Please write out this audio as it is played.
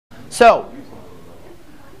So,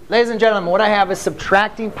 ladies and gentlemen, what I have is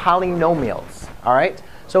subtracting polynomials. All right?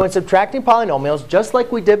 So in subtracting polynomials, just like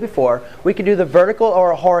we did before, we can do the vertical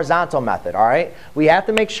or horizontal method. All right? We have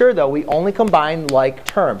to make sure, though, we only combine like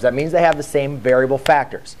terms. That means they have the same variable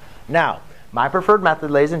factors. Now, my preferred method,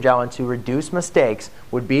 ladies and gentlemen, to reduce mistakes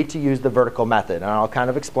would be to use the vertical method. And I'll kind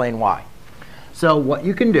of explain why. So what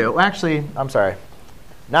you can do, actually, I'm sorry,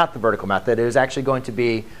 not the vertical method. It is actually going to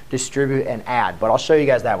be distribute and add. But I'll show you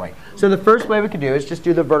guys that way. So the first way we can do is just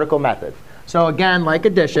do the vertical method. So again, like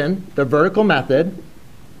addition, the vertical method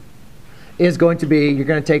is going to be, you're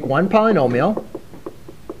going to take one polynomial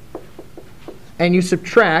and you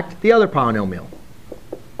subtract the other polynomial.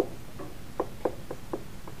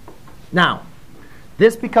 Now,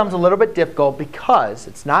 this becomes a little bit difficult because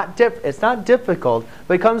it's not difficult,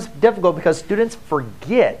 but it becomes difficult because students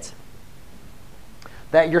forget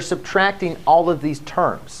that you're subtracting all of these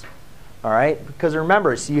terms. All right? Because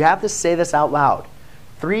remember, so you have to say this out loud.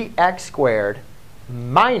 3x squared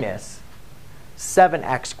minus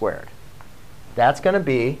 7x squared. That's going to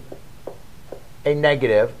be a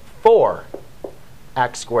negative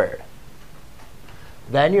 4x squared.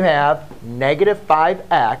 Then you have negative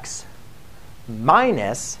 5x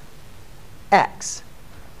minus x,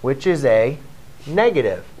 which is a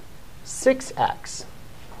negative 6x.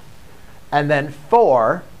 And then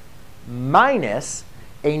 4 minus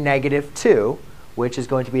a negative 2, which is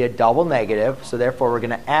going to be a double negative. So therefore, we're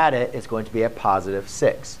going to add it. It's going to be a positive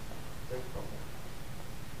 6.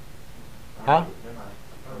 Huh?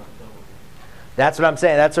 That's what I'm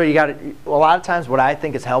saying. That's where you got to. A lot of times, what I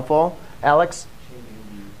think is helpful, Alex,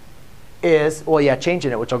 is, well, yeah,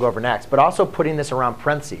 changing it, which I'll go over next, but also putting this around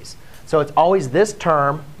parentheses. So it's always this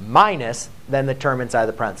term minus then the term inside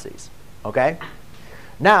the parentheses. Okay?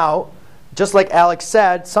 Now, just like Alex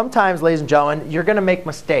said, sometimes, ladies and gentlemen, you're going to make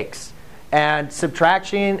mistakes. And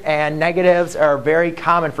subtraction and negatives are very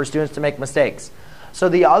common for students to make mistakes. So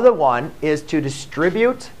the other one is to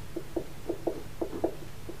distribute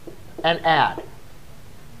and add.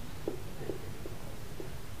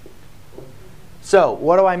 So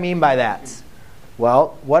what do I mean by that?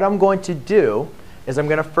 Well, what I'm going to do is I'm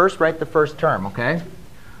going to first write the first term, OK?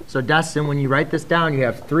 So Dustin, when you write this down, you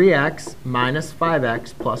have 3x minus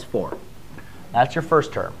 5x plus 4. That's your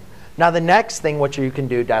first term. Now the next thing what you can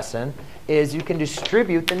do, Dustin, is you can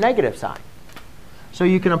distribute the negative sign. So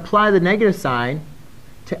you can apply the negative sign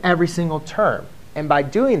to every single term. And by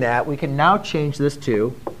doing that, we can now change this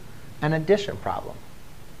to an addition problem.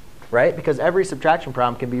 Right? Because every subtraction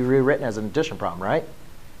problem can be rewritten as an addition problem, right?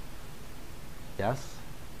 Yes?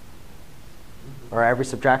 Or every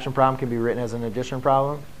subtraction problem can be written as an addition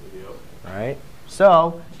problem? Yep. All right?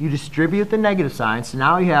 So you distribute the negative sign. So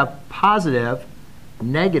now you have positive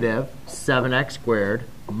negative 7x squared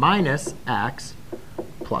minus x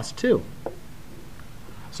plus 2.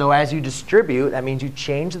 So as you distribute, that means you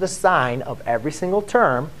change the sign of every single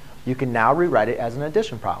term. You can now rewrite it as an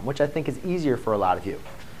addition problem, which I think is easier for a lot of you.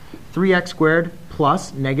 3x squared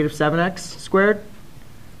plus negative 7x squared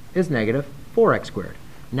is negative 4x squared.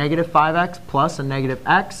 Negative 5x plus a negative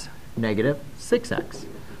x, negative 6x.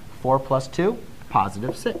 4 plus 2,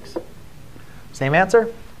 positive 6. Same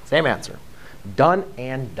answer? Same answer. Done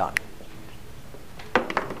and done.